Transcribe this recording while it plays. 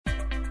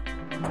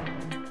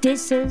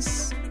This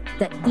is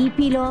the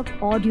Epilogue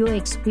Audio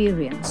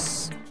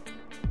Experience.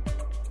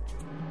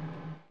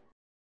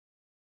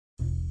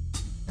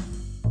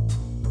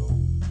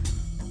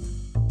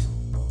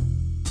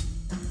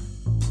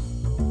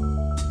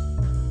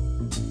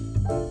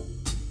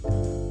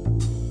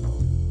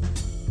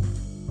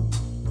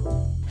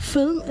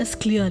 Film is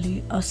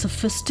clearly a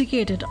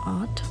sophisticated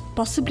art,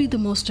 possibly the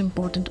most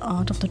important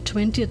art of the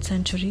 20th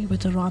century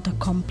with a rather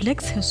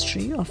complex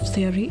history of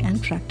theory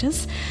and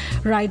practice,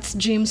 writes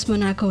James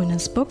Monaco in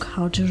his book,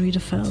 How to Read a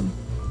Film.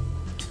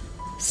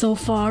 So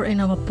far in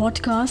our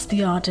podcast,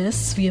 The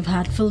Artists, we have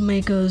had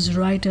filmmakers,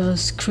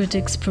 writers,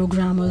 critics,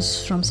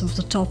 programmers from some of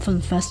the top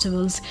film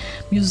festivals,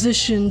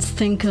 musicians,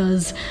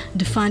 thinkers,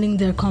 defining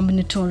their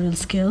combinatorial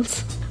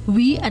skills.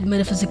 We at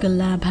Metaphysical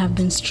Lab have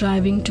been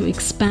striving to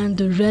expand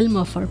the realm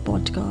of our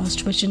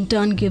podcast, which in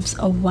turn gives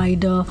a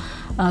wider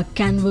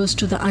canvas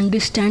to the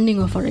understanding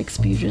of our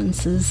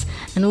experiences.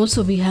 And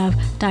also we have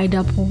tied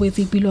up with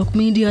Epilogue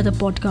Media, the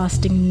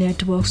podcasting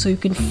network, so you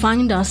can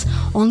find us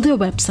on their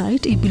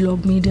website,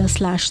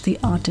 epiloguemedia/The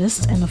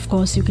Artists. And of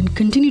course, you can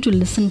continue to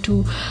listen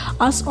to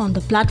us on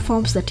the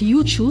platforms that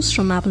you choose,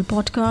 from Apple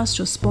Podcasts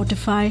to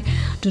Spotify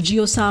to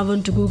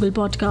JioSaavn to Google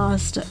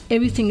Podcast.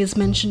 Everything is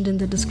mentioned in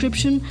the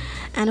description.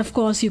 And of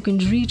course, you can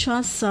reach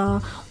us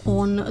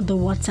on the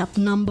WhatsApp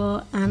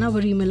number and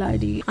our email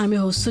ID. I'm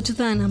your host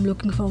Suchita, and I'm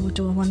looking forward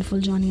to a wonderful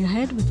journey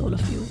ahead with all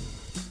of you.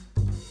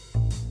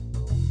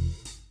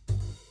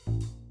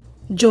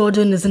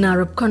 Jordan is an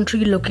Arab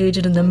country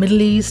located in the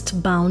Middle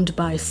East, bound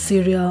by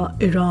Syria,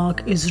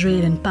 Iraq,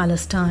 Israel and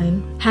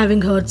Palestine.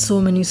 Having heard so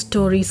many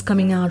stories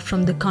coming out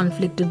from the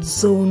conflicted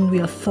zone,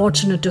 we are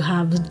fortunate to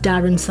have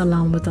Darin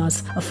Sallam with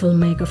us, a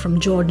filmmaker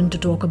from Jordan, to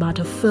talk about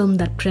a film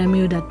that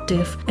premiered at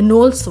TIFF and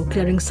also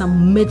clearing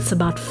some myths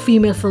about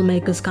female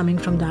filmmakers coming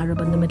from the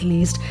Arab and the Middle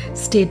East.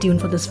 Stay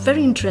tuned for this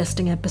very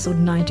interesting episode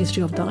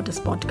 93 of the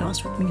Artist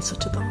Podcast with me,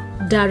 Suchita.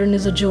 Darin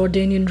is a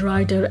Jordanian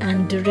writer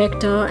and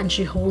director, and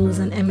she holds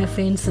an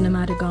MFA in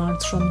Cinematic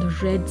Arts from the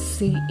Red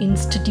Sea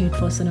Institute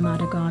for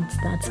Cinematic Arts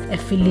that's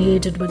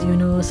affiliated with the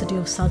University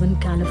of Southern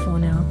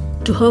California.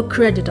 To her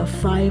credit are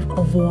 5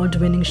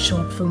 award-winning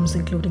short films,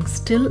 including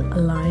Still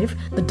Alive,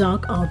 The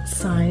Dark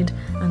Outside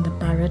and The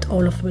Parrot,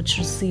 all of which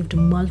received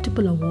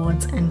multiple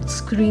awards and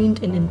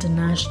screened in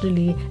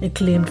internationally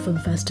acclaimed film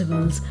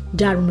festivals.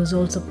 Darin was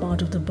also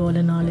part of the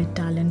Berlinale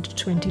Talent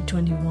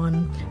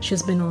 2021. She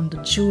has been on the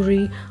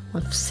jury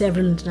of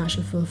several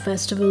international film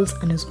festivals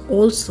and is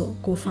also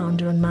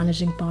co-founder and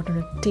managing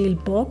partner at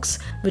Tailbox,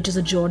 which is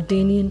a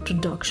Jordanian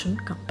production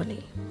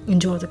company.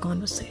 Enjoy the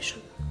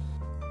conversation.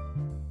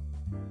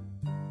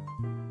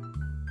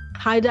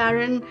 Hi,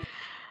 Darin.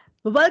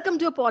 Welcome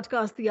to a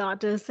podcast, The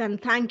Artists, and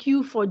thank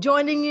you for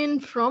joining in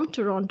from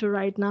Toronto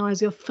right now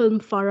as your film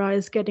Farha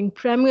is getting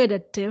premiered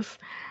at TIFF.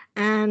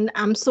 And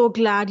I'm so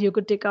glad you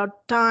could take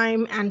out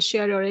time and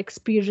share your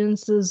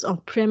experiences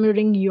of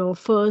premiering your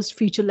first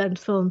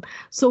feature-length film.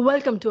 So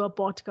welcome to our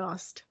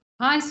podcast.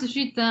 Hi,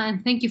 Sushita,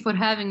 and thank you for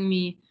having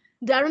me.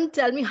 Darin,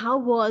 tell me, how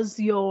was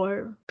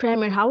your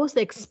premiere? How was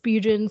the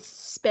experience,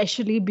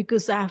 especially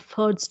because I've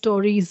heard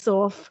stories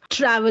of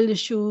travel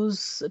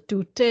issues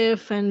to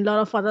TIFF and a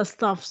lot of other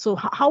stuff. So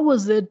how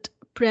was it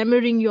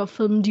premiering your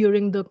film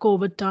during the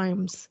COVID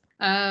times?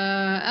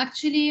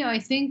 Actually, I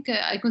think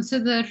I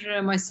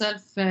consider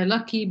myself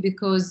lucky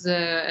because we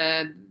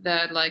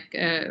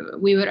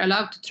were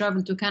allowed to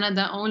travel to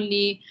Canada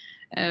only,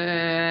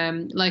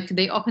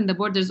 they opened the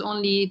borders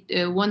only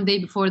one day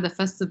before the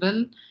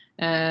festival's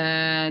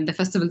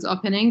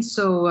opening.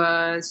 So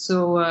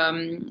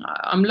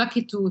I'm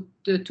lucky to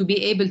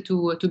be able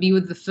to be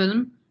with the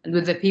film and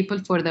with the people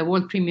for the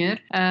world premiere.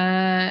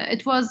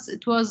 It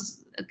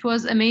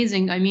was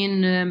amazing. I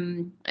mean,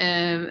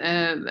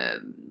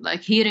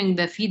 hearing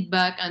the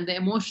feedback and the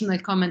emotional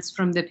comments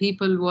from the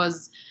people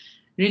was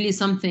really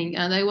something.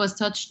 And I was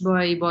touched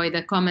by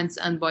the comments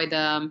and by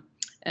the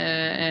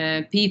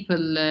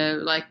people.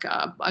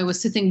 I was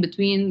sitting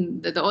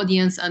between the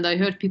audience and I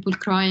heard people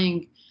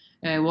crying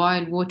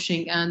while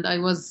watching, and I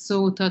was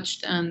so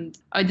touched. And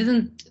I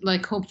didn't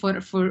hope for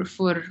a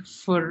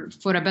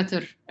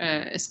better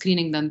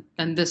screening than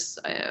this.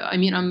 I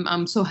mean,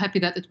 I'm so happy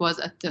that it was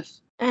at TIFF.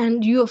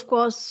 And you, of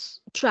course,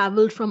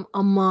 traveled from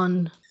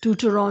Amman to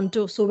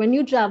Toronto. So when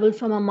you traveled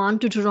from Amman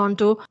to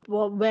Toronto,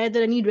 were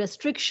there any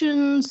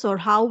restrictions, or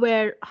how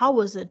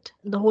was it,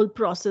 the whole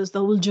process, the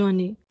whole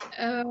journey?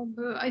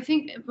 I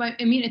think,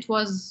 it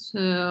was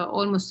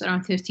almost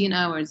around 13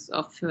 hours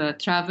of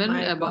travel.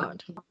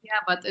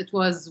 But it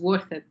was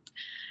worth it.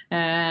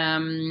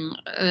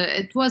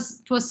 It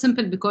was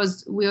simple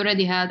because we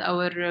already had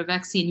our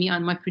vaccine. Me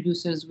and my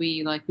producers,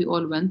 we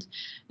all went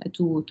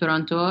to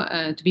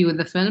Toronto to be with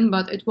the film.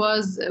 But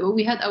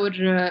we had our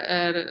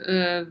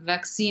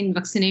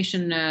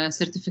vaccination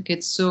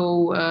certificates,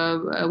 so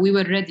we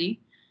were ready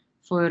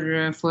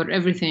for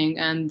everything,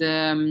 and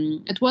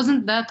it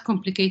wasn't that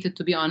complicated,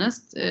 to be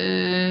honest.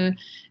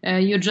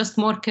 You're just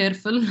more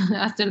careful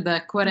after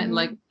the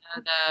quarantine,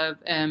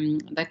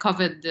 the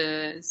COVID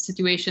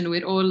situation.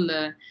 We're all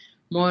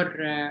more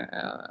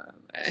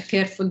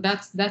careful.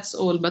 That's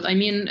all. But I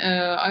mean,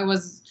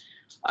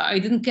 I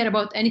didn't care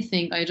about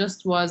anything. I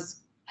just was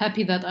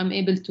happy that I'm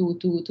able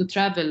to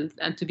travel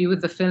and to be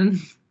with the film.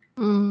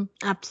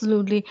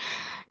 Absolutely.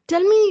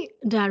 Tell me,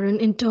 Darin,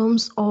 in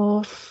terms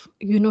of,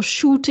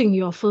 shooting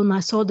your film, I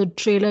saw the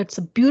trailer. It's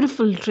a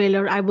beautiful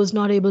trailer. I was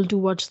not able to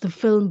watch the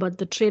film, but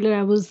the trailer,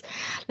 I was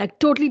like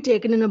totally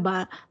taken in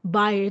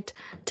by it.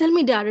 Tell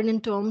me, Darin,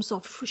 in terms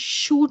of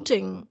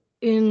shooting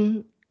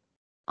in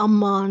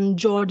Amman,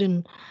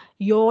 Jordan,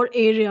 your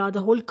area,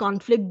 the whole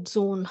conflict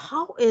zone,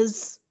 how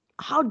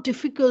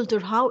difficult or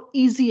how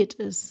easy it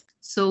is?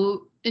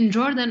 So in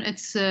Jordan,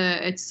 it's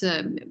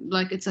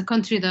like it's a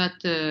country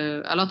that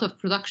a lot of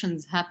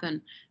productions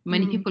happen.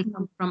 Many people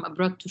come from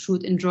abroad to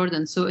shoot in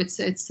Jordan, so it's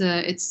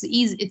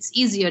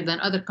easier than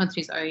other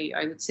countries, I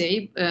would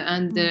say.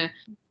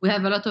 We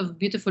have a lot of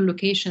beautiful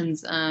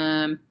locations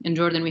in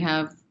Jordan. We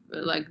have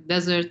like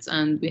deserts,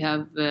 and we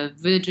have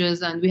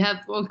villages, and we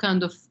have all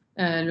kind of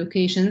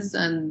locations,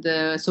 and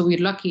so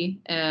we're lucky.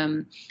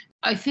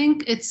 I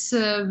think it's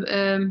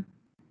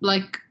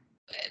like.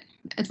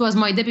 It was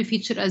my debut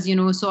feature, as you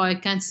know, so I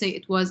can't say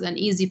it was an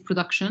easy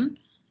production.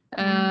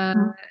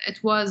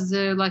 It was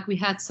like we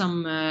had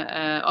some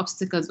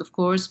obstacles, of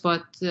course,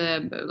 but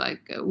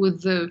like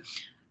with the,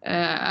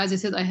 as I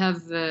said, I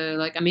have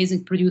like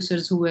amazing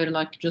producers who were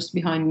like just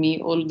behind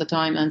me all the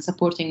time and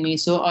supporting me.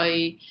 So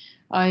I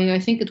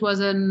think it was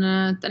an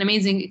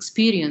amazing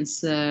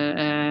experience,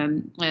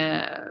 in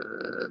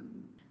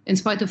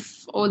spite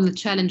of all the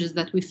challenges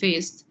that we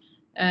faced.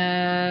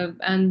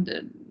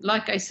 And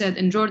like I said,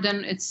 in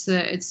Jordan, it's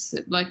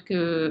like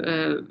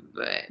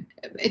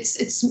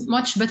it's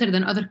much better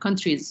than other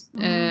countries.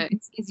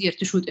 It's easier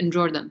to shoot in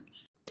Jordan.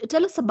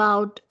 Tell us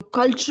about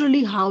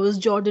culturally, how is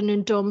Jordan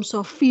in terms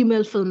of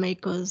female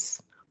filmmakers?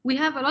 We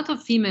have a lot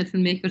of female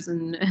filmmakers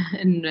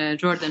in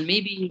Jordan,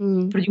 maybe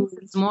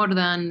producers more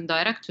than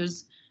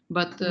directors.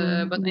 But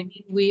I mean,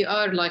 we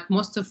are like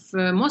most of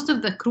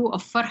the crew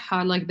of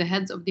Farha, like the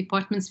heads of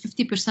departments,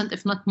 50%,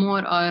 if not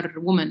more, are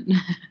women.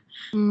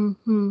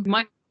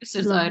 My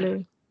producers are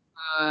the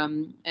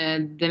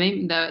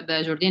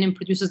Jordanian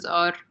producers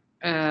are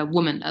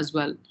women as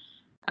well.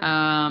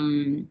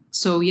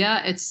 So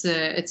yeah, it's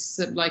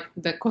like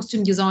the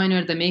costume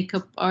designer, the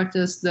makeup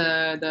artist,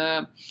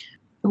 the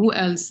who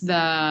else,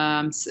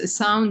 the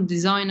sound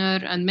designer,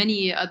 and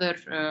many other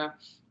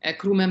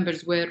crew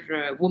members were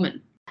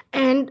women.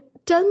 And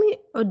tell me,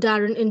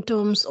 Darin, in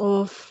terms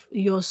of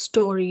your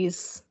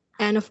stories,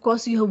 and of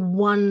course you have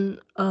won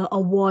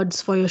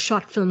awards for your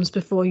short films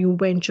before you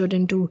ventured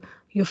into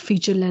your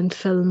feature-length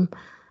film.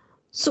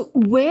 So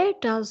where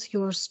does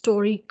your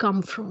story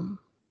come from?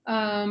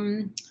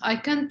 I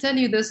can't tell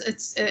you this.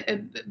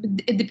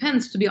 It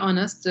depends, to be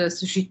honest,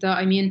 Sushita.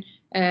 I mean,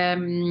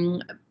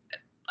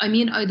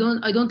 I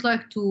don't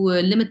like to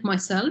limit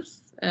myself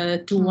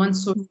to one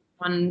sort of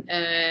one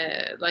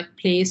like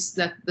place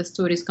that the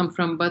stories come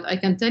from. But I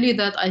can tell you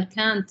that I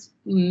can't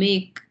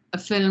make a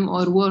film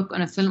or work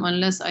on a film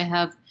unless I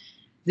have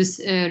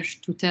this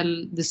urge to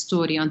tell the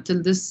story.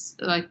 Until this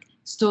like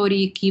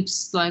story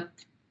keeps like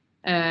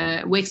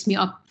wakes me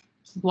up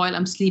while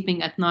I'm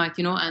sleeping at night,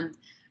 and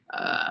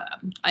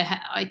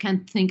I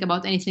can't think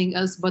about anything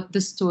else but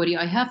this story.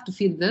 I have to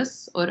feel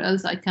this, or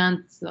else I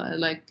can't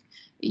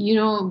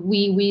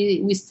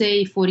we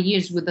stay for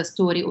years with the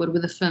story or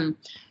with the film.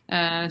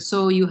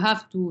 So you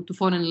have to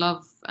fall in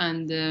love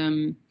and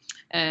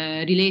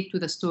relate to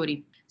the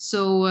story.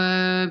 So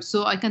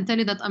I can tell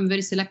you that I'm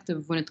very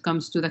selective when it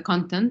comes to the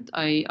content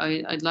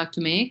I'd like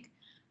to make.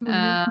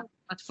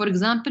 But for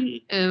example,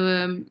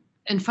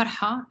 in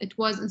Farha, it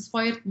was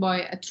inspired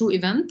by a true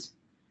event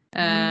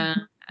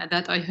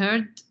that I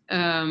heard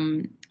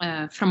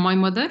from my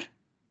mother,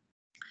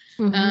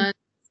 and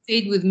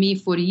stayed with me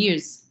for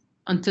years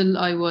until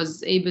I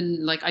was able,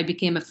 like I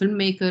became a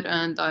filmmaker,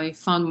 and I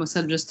found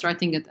myself just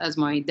writing it as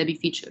my debut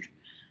feature.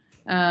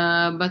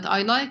 But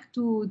I like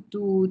to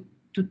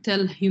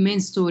tell humane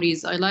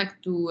stories. I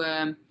like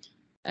to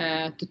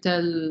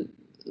tell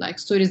like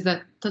stories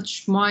that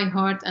touch my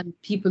heart and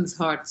people's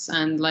hearts,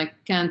 and like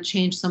can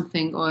change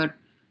something or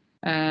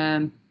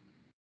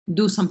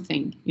do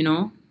something,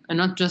 and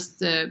not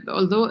just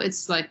although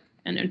it's like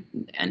an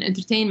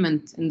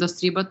entertainment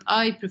industry, but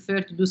I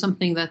prefer to do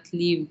something that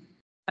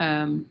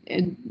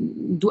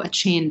do a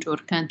change or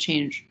can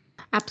change.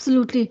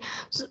 Absolutely.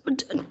 So,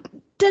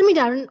 tell me,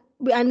 Darin,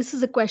 and this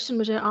is a question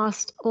which I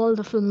asked all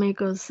the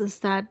filmmakers, is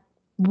that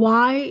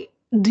why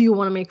do you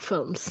want to make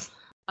films?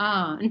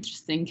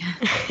 Interesting.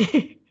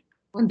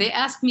 When they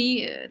ask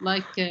me,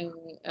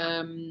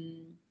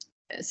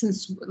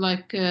 since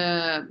like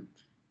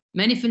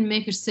many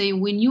filmmakers say,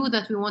 we knew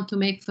that we want to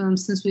make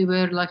films since we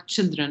were like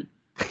children.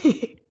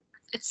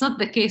 It's not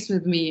the case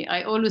with me.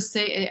 I always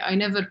say I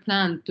never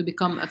planned to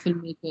become a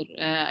filmmaker.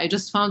 I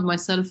just found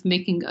myself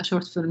making a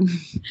short film.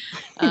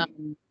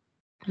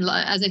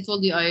 As I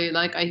told you,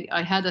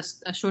 I had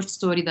a short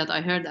story that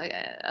I heard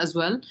as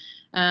well,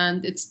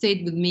 and it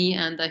stayed with me,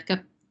 and I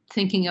kept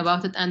thinking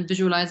about it and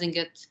visualizing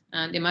it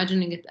and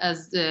imagining it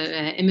as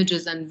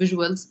images and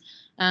visuals.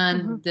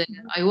 And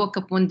I woke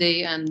up one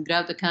day and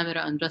grabbed the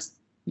camera and just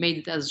made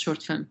it as a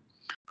short film.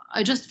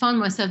 I just found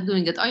myself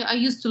doing it. I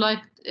used to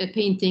like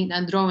painting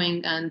and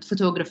drawing and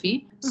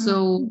photography. So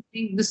I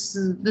think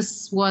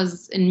this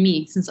was in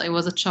me since I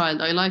was a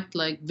child. I liked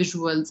like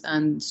visuals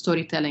and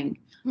storytelling.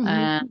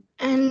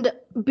 And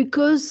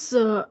because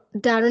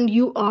Darin,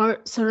 you are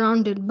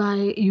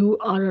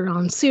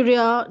around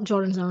Syria,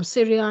 Jordan's around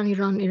Syria, and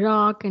Iran,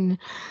 Iraq, and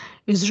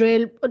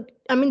Israel. But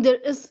I mean, there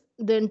is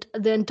the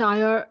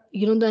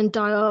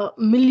entire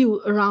milieu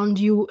around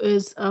you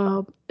is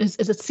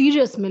a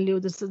serious milieu.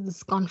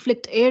 This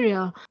conflict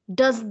area.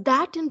 Does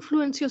that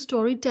influence your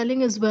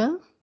storytelling as well?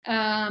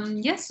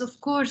 Yes, of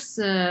course.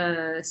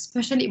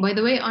 Especially, by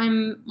the way,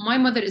 my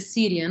mother is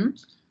Syrian,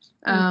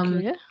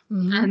 and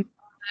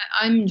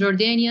I'm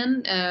Jordanian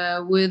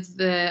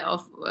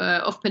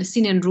of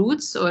Palestinian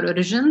roots or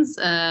origins.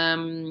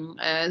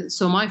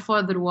 So my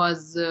father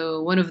was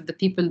one of the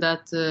people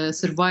that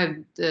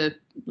survived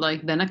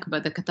like the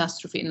Nakba, the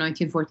catastrophe in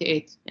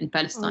 1948 in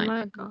Palestine. Oh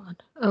my God.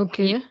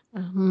 Okay.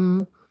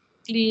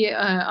 Actually,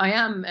 I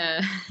am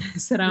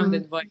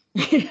surrounded by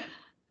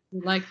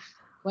like,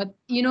 but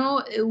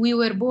we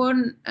were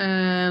born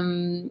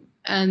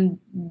and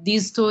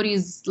these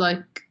stories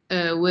like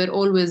were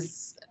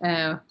always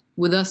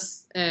with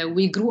us.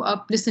 We grew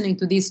up listening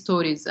to these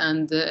stories,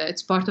 and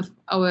it's part of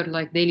our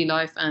like daily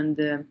life, and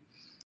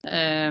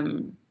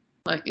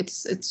like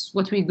it's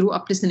what we grew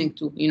up listening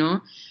to.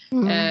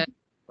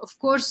 Of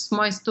course,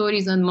 my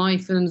stories and my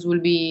films will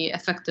be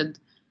affected.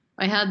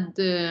 I had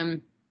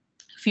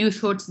few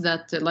shorts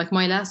that, like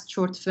my last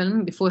short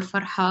film before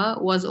Farha,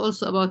 was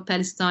also about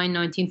Palestine,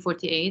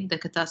 1948, the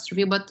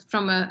catastrophe, but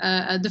from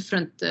a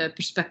different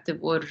perspective,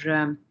 or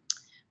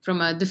from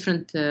a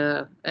different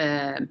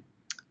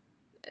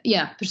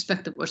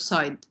perspective or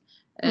side.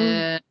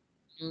 I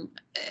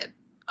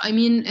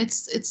mean,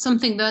 it's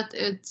something that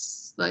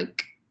it's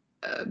like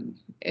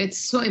it's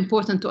so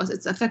important to us.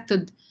 It's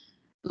affected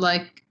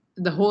like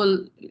the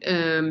whole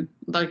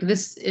like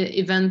this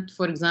event,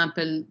 for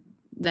example,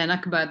 the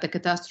Nakba, the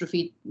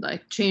catastrophe,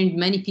 like changed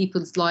many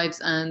people's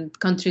lives and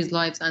countries'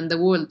 lives, and the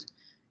world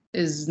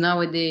is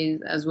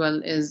nowadays as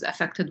well is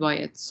affected by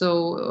it.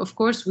 So of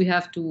course we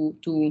have to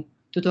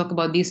talk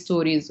about these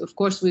stories. Of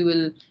course we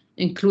will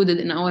include it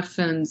in our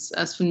films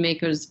as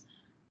filmmakers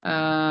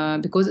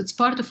because it's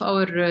part of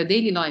our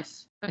daily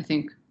life, I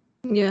think.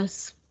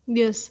 Yes,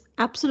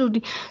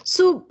 absolutely.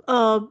 So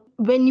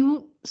when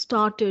you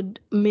started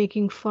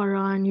making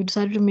Farha and you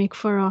decided to make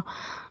Farha,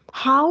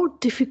 how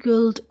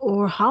difficult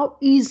or how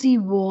easy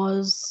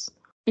was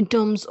in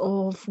terms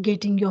of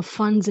getting your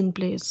funds in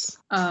place?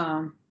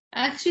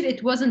 Actually,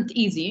 it wasn't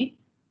easy.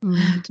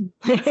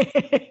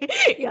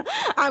 Yeah,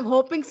 I'm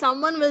hoping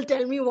someone will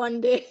tell me one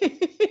day.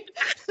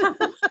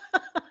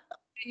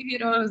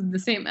 The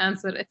same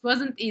answer. It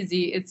wasn't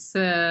easy. It's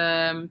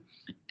I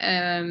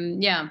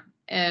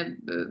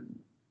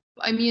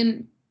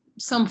mean,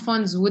 some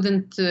funds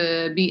wouldn't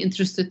be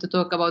interested to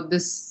talk about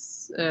this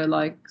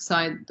like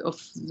side of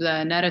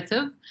the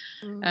narrative,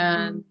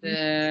 and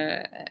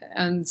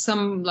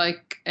some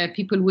like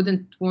people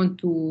wouldn't want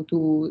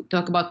to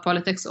talk about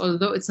politics,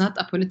 although it's not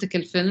a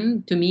political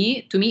film. To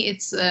me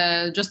it's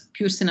just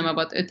pure cinema,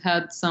 but it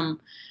had some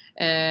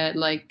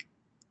like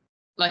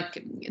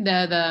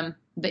the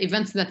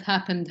events that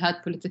happened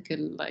had political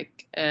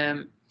like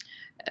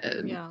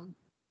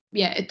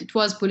it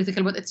was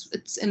political, but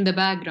it's in the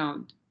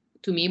background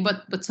to me,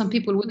 but some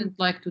people wouldn't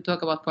like to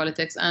talk about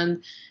politics,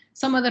 and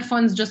some other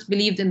funds just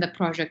believed in the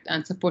project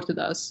and supported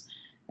us.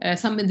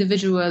 Some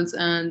individuals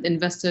and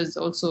investors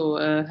also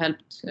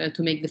helped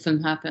to make the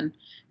film happen,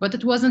 but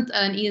it wasn't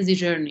an easy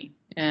journey.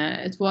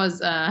 It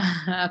was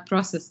a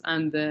process,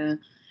 and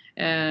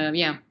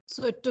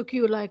So it took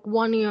you like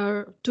 1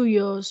 year, 2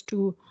 years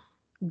to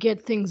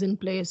get things in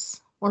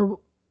place, or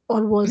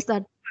was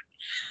that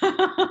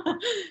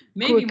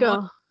maybe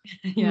quicker?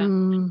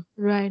 More.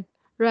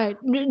 Right.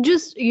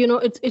 Just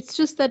it's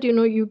just that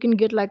you can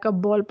get like a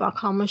ballpark,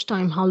 how much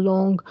time, how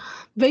long.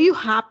 Were you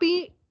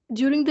happy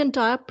during the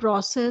entire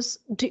process,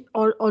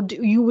 or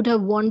you would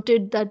have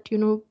wanted that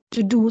to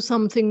do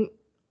something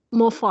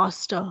more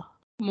faster?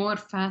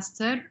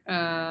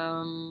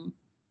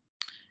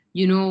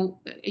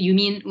 You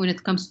mean when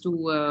it comes to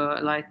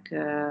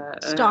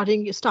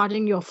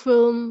starting your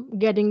film,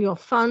 getting your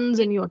funds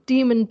and your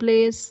team in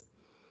place?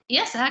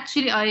 Yes,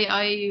 actually,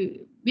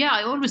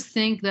 I always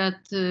think that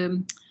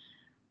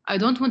I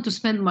don't want to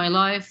spend my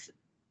life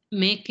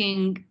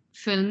making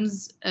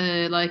films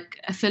like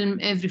a film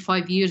every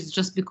 5 years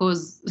just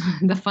because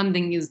the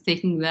funding is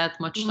taking that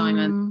much time.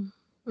 And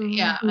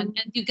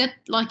you get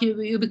like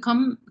you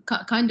become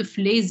kind of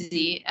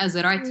lazy as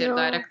a writer,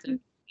 director.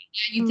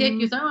 You take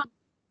your time.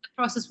 The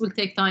process will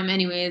take time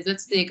anyways.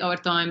 Let's take our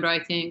time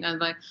writing. And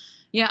like,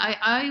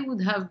 I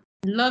would have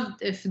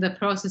loved if the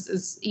process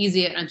is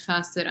easier and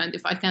faster, and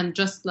if I can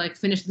just like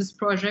finish this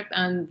project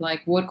and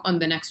like work on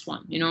the next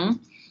one,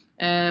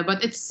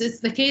 but it's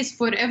the case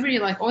for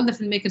all the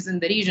filmmakers in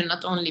the region,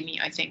 not only me,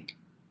 I think.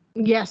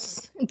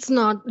 Yes, it's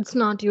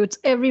not you, it's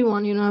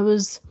everyone. I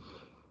was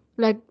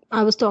like,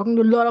 I was talking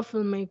to a lot of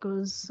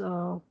filmmakers,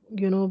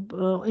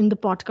 in the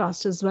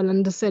podcast as well,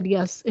 and they said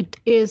yes, it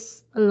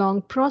is a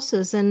long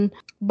process,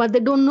 but they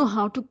don't know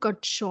how to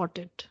cut short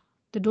it.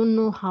 They don't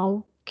know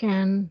how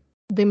can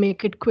they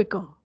make it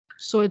quicker.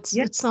 So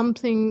Yeah, it's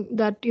something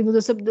that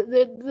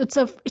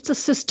it's a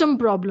system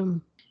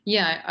problem.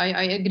 yeah,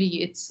 I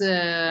agree. It's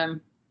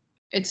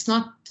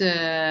not.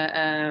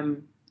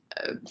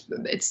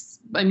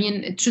 I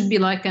mean, it should be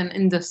like an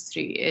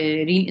industry,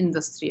 a real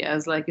industry,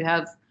 as like you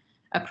have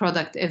a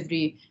product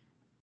every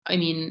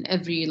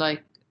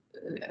like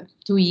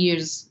 2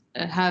 years,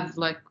 have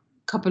like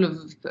couple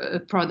of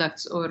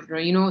products, or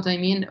you know what I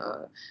mean.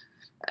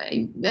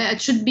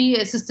 It should be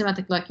a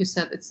systematic, like you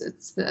said.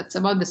 It's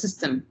about the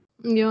system.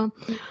 Yeah.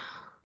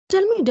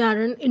 Tell me,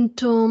 Darren, in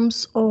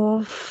terms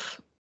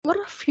of what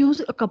are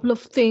a couple of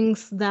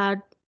things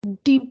that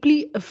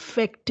deeply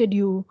affected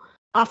you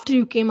after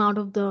you came out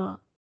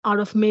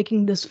of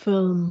making this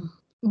film?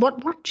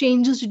 What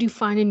changes did you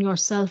find in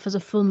yourself as a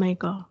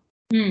filmmaker?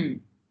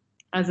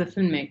 As a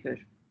filmmaker,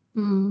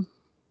 Mm.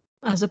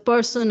 As a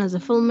person, as a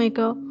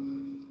filmmaker?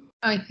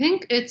 I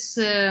think it's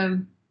a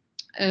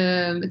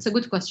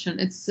good question.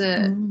 It's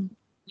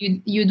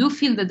you do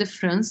feel the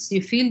difference.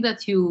 You feel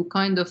that you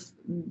kind of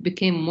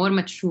became more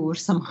mature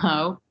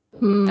somehow.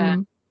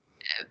 Mm.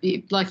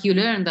 Like you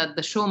learn that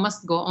the show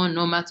must go on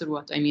no matter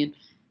what. I mean,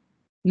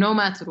 no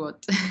matter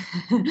what.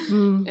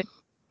 Mm.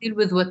 Deal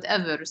with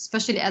whatever,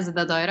 especially as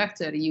the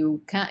director.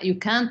 You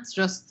can't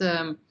just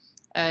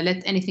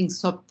let anything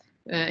stop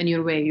in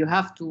your way. You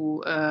have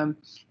to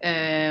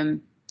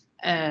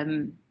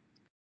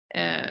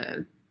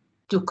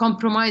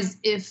compromise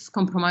if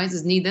compromise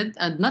is needed,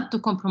 and not to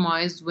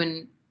compromise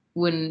when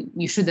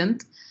you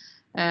shouldn't.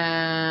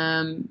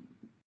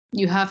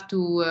 You have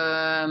to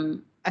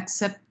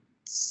accept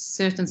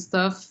certain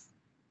stuff.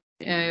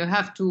 You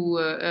have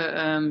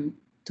to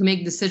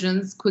make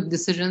decisions, quick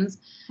decisions.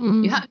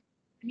 Mm. You have.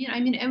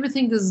 I mean,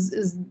 everything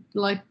is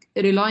like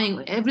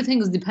relying. Everything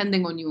is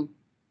depending on you.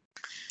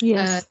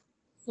 Yes.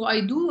 So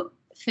I do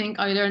think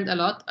I learned a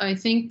lot. I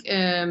think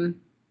in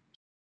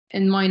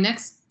my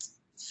next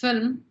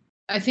film,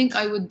 I think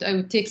I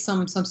would take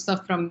some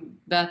stuff from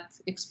that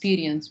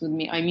experience with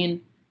me. I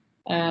mean,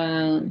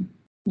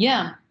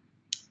 yeah.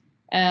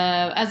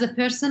 As a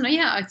person,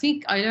 yeah, I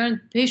think I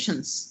learned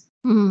patience.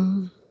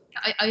 Mm.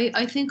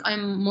 I think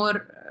I'm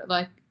more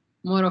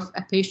of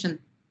a patient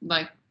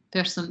like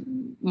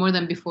person more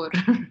than before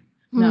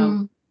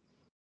now.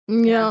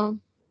 Mm. Yeah.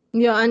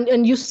 Yeah,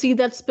 and you see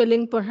that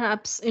spilling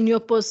perhaps in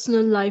your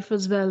personal life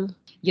as well.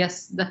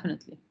 Yes,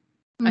 definitely.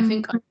 I Mm.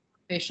 think I'm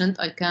patient.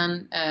 I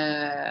can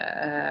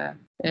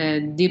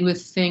deal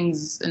with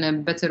things in a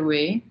better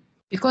way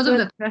because of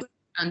Well, the pressure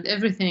and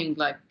everything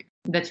like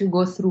that you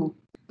go through.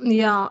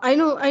 yeah, I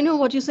know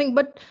what you're saying,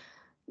 but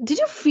did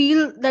you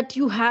feel that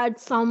you had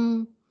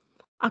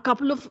a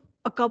couple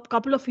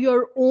of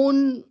your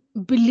own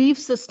belief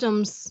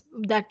systems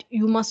that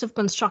you must have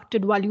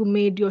constructed while you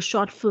made your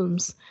short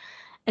films,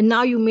 and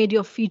now you made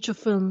your feature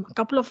film, a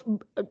couple of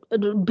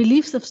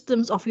belief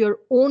systems of your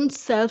own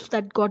self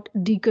that got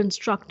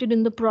deconstructed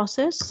in the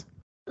process,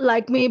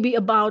 like maybe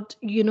about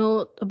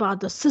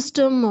the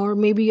system, or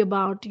maybe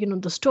about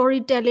the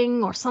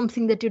storytelling, or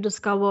something that you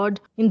discovered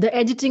in the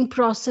editing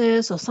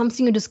process, or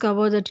something you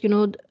discovered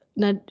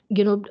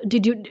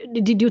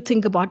did you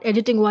think about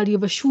editing while you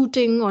were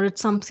shooting, or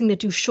it's something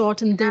that you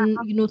shot and then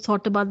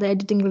thought about the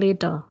editing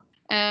later?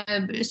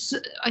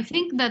 I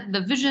think that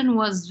the vision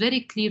was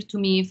very clear to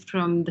me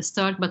from the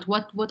start, but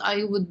what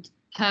I would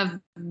have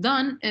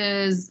done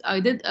is I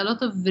did a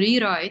lot of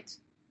rewrite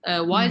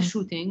while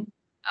shooting.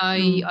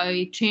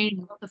 I changed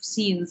a lot of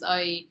scenes.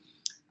 I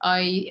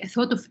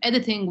thought of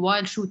editing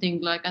while shooting,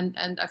 like, and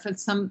I felt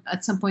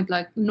at some point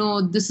like,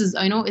 no,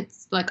 I know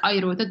it's like I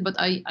wrote it, but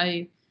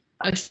I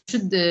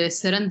should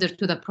surrender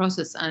to the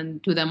process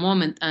and to the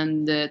moment,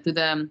 and to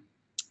the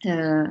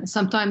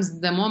sometimes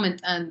the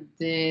moment and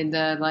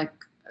the like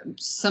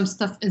some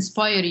stuff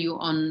inspire you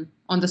on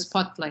the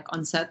spot, like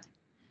on set.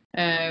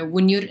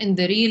 When you're in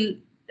the real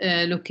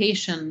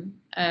location,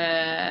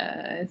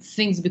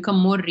 things become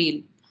more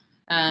real,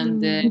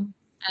 and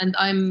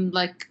I'm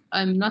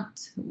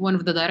not one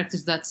of the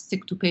directors that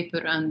stick to paper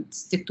and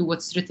stick to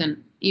what's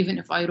written. Even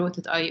if I wrote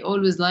it, I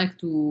always like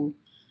to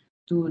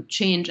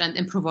change and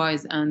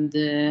improvise, and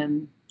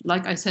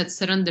like I said,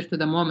 surrender to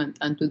the moment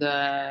and to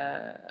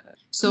the.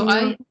 So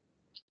I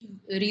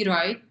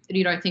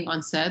rewriting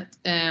on set,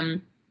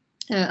 and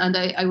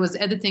I was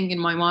editing in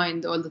my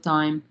mind all the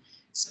time,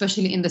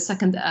 especially in the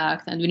second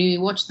act. And when you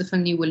watch the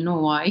film, you will know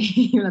why.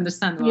 You'll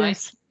understand why.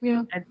 Yes.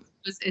 Yeah. And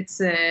it's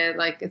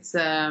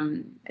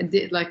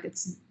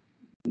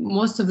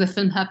most of the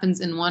film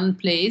happens in one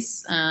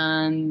place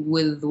and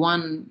with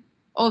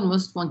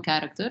almost one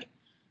character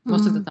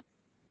most of the time.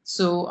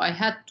 So I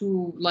had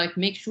to like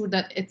make sure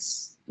that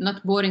it's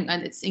not boring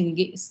and it's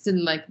still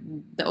like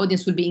the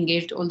audience will be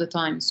engaged all the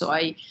time. So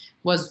I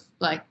was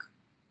like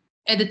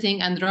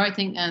editing and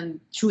writing and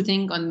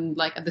shooting on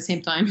like at the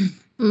same time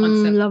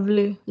on set.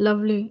 Lovely.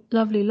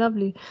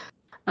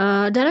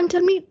 Darren,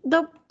 tell me,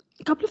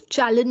 a couple of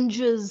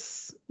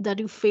challenges that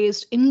you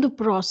faced in the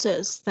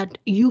process that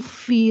you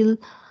feel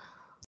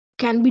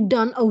can be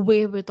done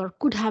away with or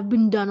could have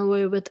been done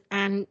away with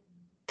and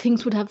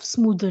things would have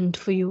smoothened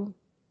for you?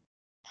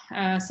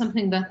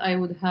 Something that I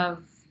would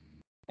have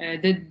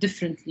did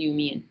differently, you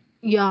mean?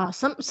 Yeah,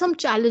 some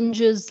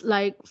challenges,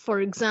 like for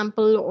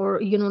example,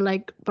 or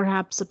like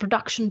perhaps a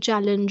production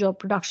challenge or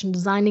production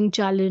designing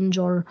challenge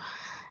or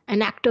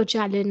an actor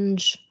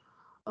challenge.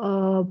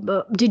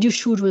 Did you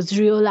shoot with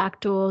real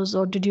actors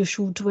or did you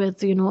shoot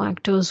with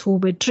actors who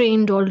were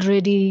trained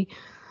already?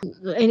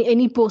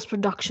 Any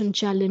post-production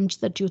challenge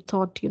that you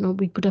thought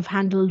we could have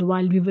handled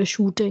while we were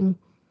shooting?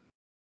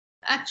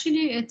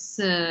 Actually, it's.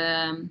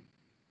 I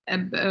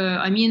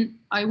mean,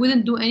 I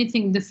wouldn't do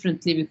anything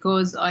differently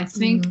because I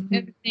think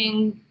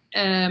everything.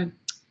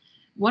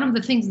 One of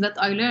the things that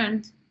I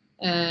learned,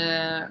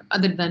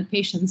 other than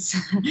patience,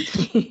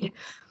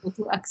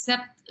 to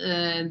accept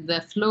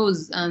the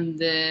flaws and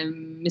the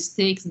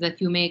mistakes that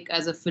you make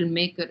as a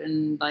filmmaker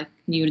in like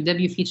your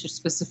debut feature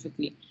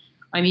specifically.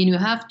 I mean, you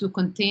have to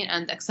contain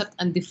and accept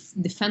and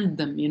defend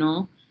them,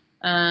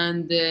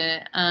 and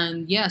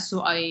yeah.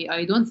 So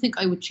I don't think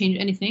I would change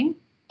anything.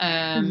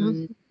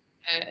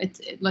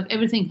 Like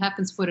everything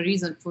happens for a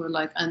reason, for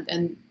like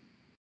and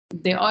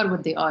they are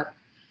what they are.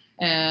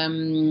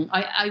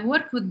 I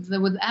work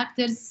with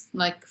actors,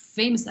 like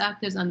famous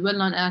actors and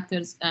well-known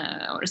actors,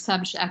 or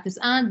established actors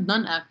and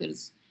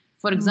non-actors.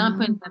 For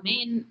example, the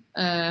main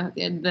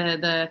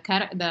the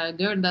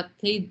girl that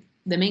played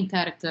the main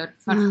character,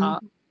 Farha,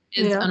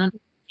 is an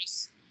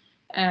actress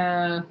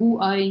who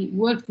I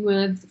worked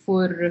with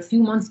for a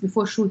few months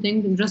before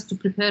shooting, just to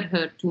prepare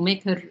her, to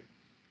make her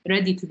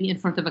ready to be in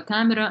front of a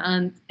camera,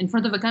 and in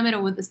front of a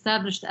camera with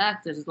established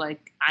actors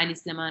like Ali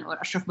Sleman or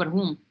Ashraf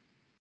Barhoum,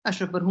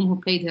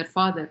 who played her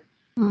father.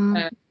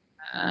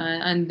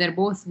 And they're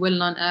both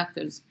well-known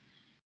actors.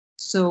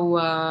 So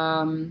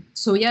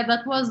yeah,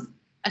 that was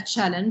a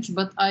challenge,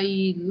 but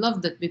I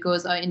loved it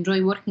because I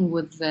enjoy working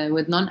with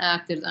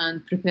non-actors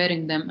and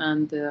preparing them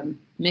and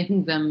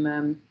making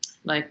them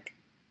like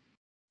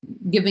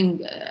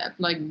giving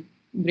like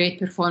great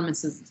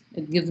performances.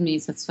 It gives me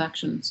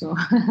satisfaction. So.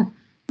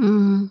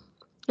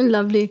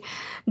 Lovely.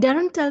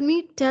 Darin,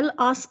 tell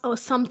us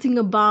something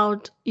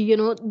about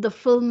the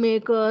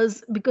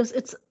filmmakers, because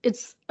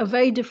it's a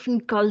very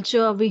different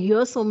culture. We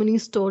hear so many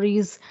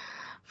stories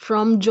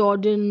from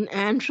Jordan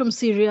and from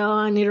Syria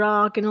and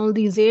Iraq and all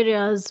these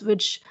areas,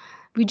 which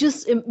we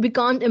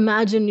can't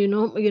imagine.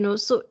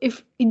 So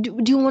if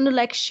do you want to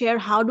like share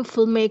how do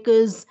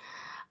filmmakers?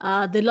 There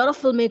are a lot of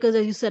filmmakers,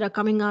 as you said, are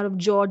coming out of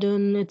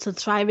Jordan. It's a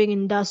thriving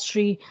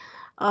industry.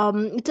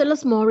 Tell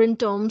us more in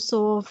terms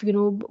of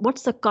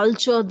what's the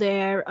culture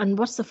there and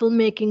what's the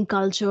filmmaking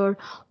culture.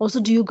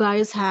 Also, do you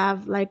guys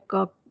have like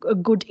a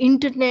good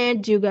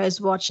internet? Do you guys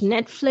watch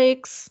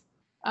Netflix?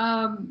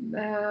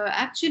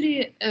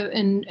 Actually,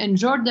 in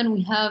Jordan,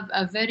 we have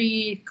a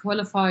very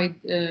qualified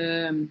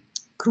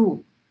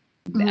crew.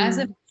 As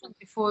I mentioned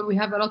before, we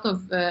have a lot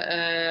of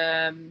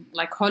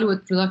like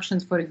Hollywood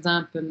productions, for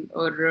example,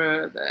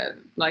 or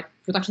like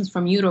productions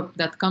from Europe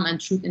that come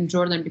and shoot in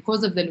Jordan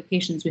because of the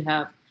locations we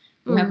have.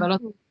 We have a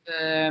lot of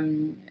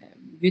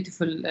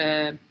beautiful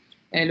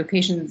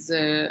locations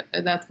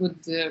that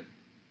would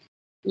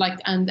like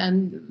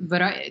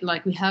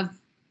like we have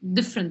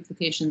different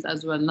locations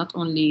as well, not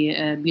only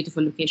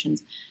beautiful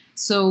locations.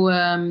 So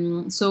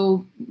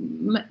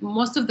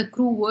most of the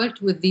crew worked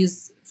with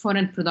these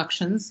foreign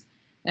productions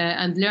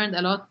and learned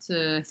a lot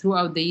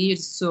throughout the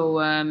years.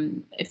 So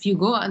if you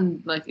go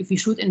and like if you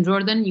shoot in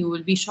Jordan, you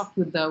will be shocked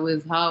with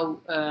how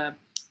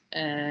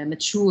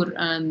mature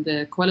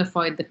and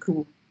qualified the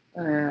crew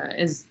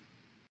is.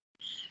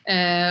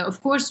 Of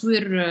course, we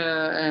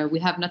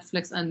have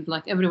Netflix, and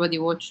like everybody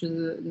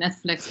watches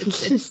Netflix.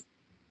 It's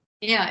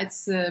yeah,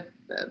 it's.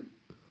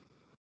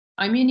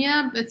 I mean,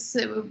 yeah, it's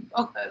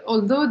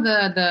although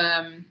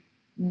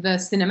the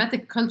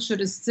cinematic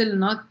culture is still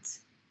not.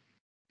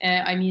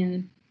 I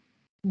mean,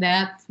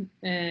 that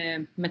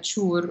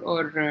mature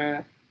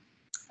or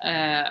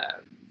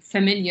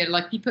familiar.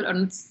 Like people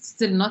are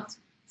still not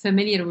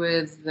familiar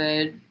with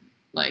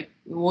like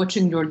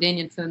watching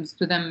Jordanian films.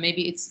 To them,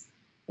 maybe it's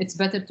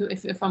better to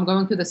if I'm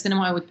going to the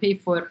cinema, I would pay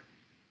for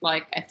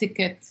like a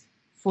ticket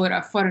for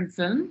a foreign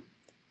film,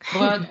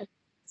 but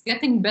it's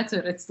getting better.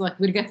 It's like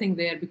we're getting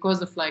there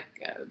because of like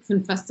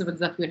film festivals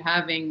that we're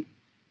having.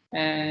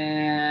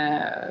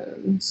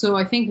 So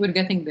I think we're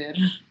getting there.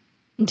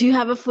 Do you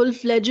have a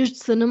full-fledged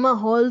cinema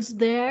halls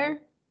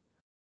there?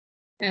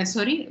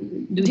 Sorry?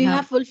 Do you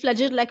have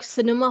full-fledged like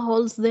cinema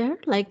halls there?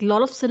 Like a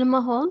lot of cinema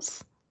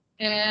halls?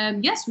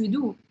 Yes, we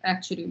do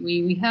actually.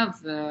 We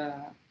have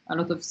a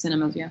lot of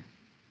cinemas, yeah.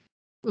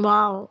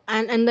 Wow.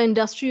 And the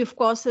industry, of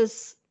course,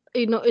 is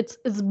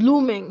it's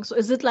blooming. So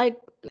is it like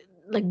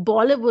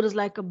Bollywood is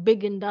like a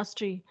big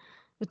industry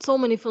with so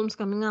many films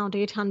coming out,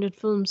 800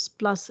 films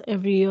plus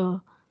every year.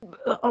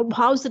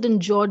 How is it in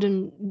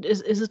Jordan?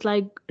 Is it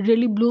like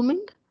really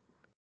blooming?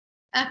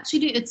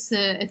 Actually, it's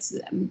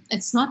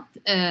not.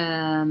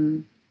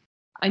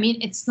 I mean,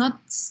 it's not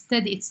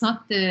steady. It's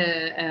not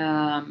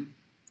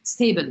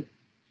stable.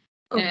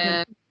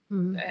 Okay.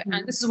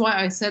 And this is why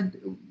I said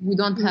we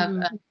don't have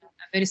a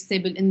very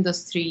stable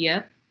industry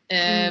yet.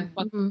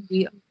 But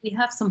we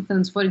have some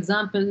films. For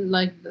example,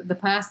 like the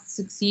past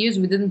 6 years,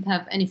 we didn't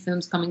have any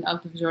films coming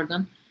out of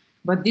Jordan.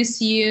 But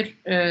this year,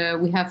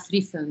 we have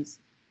 3 films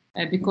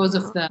because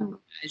of the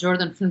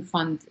Jordan Film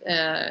Fund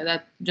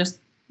that just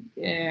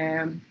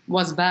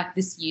was back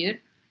this year.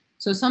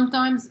 So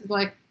sometimes,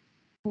 like,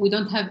 we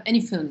don't have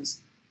any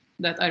films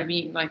that are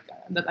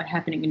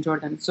happening in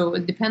Jordan. So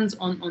it depends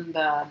on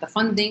the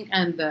funding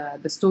and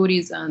the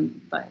stories and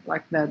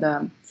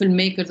the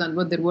filmmakers and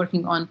what they're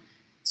working on.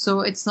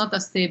 So it's not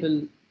as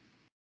stable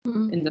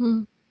in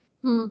the.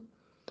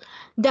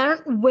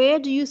 Darin, where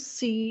do you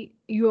see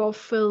your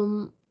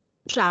film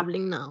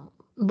traveling now?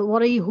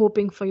 What are you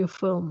hoping for your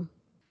film?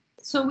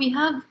 So we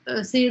have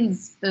a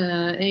sales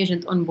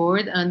agent on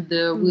board, and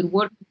we're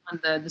working on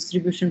the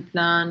distribution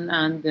plan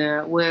and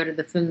where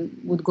the film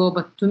would go.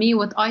 But to me,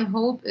 what I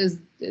hope is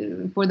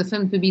for the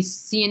film to be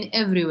seen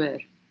everywhere.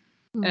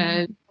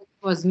 It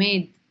was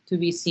made to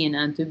be seen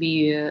and to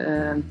be,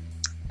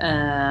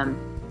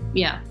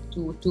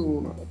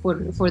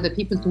 for the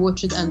people to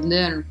watch it and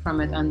learn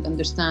from it and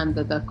understand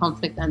the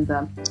conflict and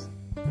the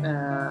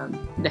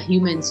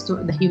humane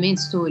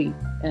story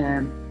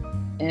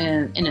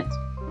in it.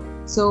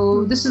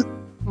 So this is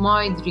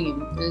my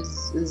dream,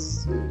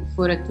 is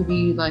for it to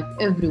be like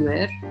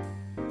everywhere,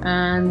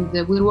 and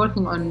we're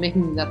working on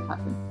making that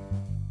happen.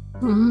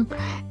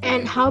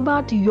 And how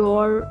about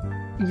your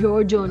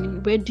journey?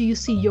 Where do you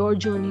see your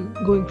journey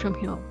going from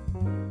here?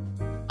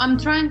 I'm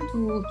trying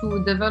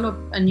to develop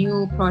a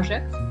new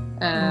project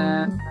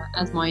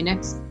as my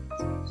next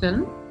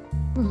film,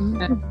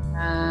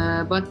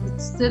 but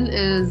it still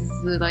is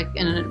like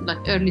in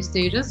early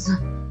stages.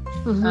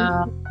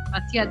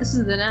 But yeah, this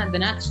is the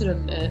natural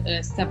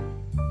step,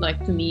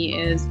 like, to me,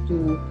 is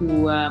to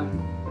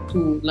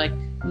like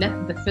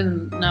let the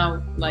film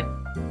now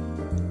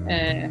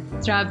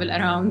travel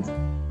around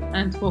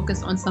and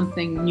focus on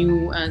something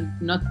new and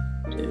not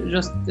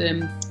just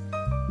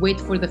wait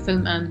for the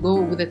film and go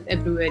with it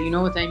everywhere. You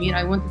know what I mean?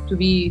 I want it to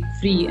be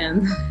free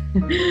and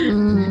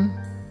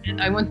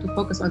and I want to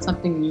focus on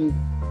something new.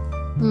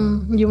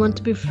 You want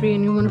to be free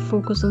and you want to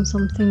focus on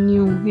something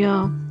new.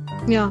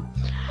 Yeah.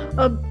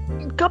 A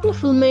couple of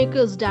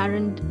filmmakers,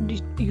 Darin,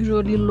 you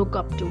really look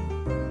up to.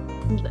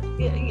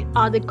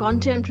 Are they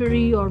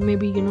contemporary or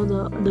maybe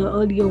the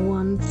earlier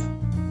ones?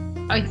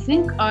 I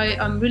think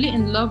I'm really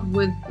in love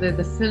with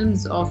the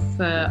films of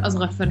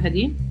Asghar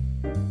Farhadi.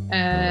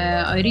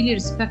 I really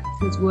respect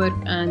his work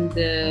and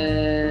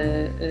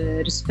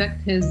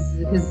respect his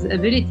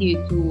ability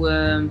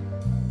to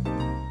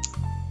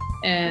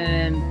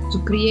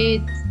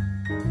create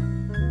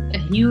a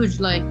huge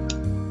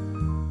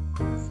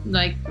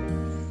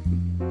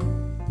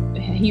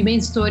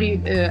humane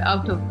story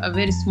out of a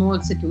very small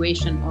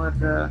situation,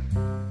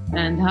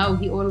 and how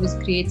he always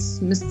creates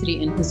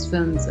mystery in his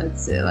films.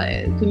 It's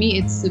to me,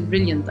 it's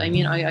brilliant. I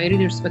mean, I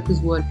really respect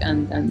his work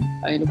and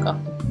I look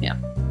up to him. Yeah.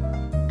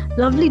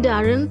 Lovely,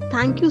 Darin.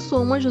 Thank you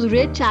so much. It was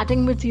great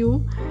chatting with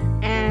you,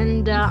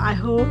 and I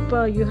hope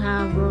you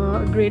have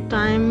a great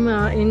time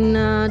in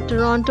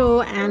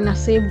Toronto and a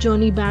safe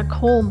journey back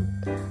home.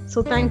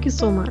 So thank you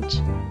so much.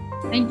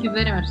 Thank you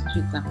very much,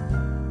 Rita.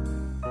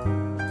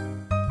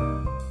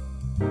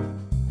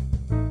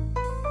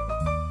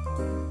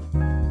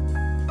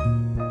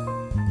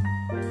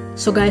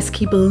 So guys,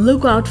 keep a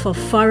lookout for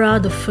Farha,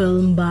 the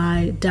film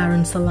by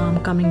Darin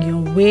Sallam, coming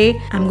your way.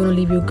 I'm going to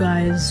leave you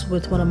guys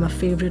with one of my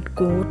favorite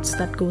quotes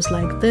that goes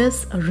like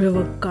this: a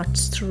river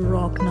cuts through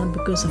rock not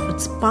because of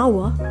its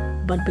power,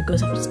 but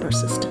because of its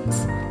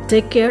persistence.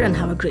 Take care and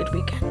have a great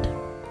weekend.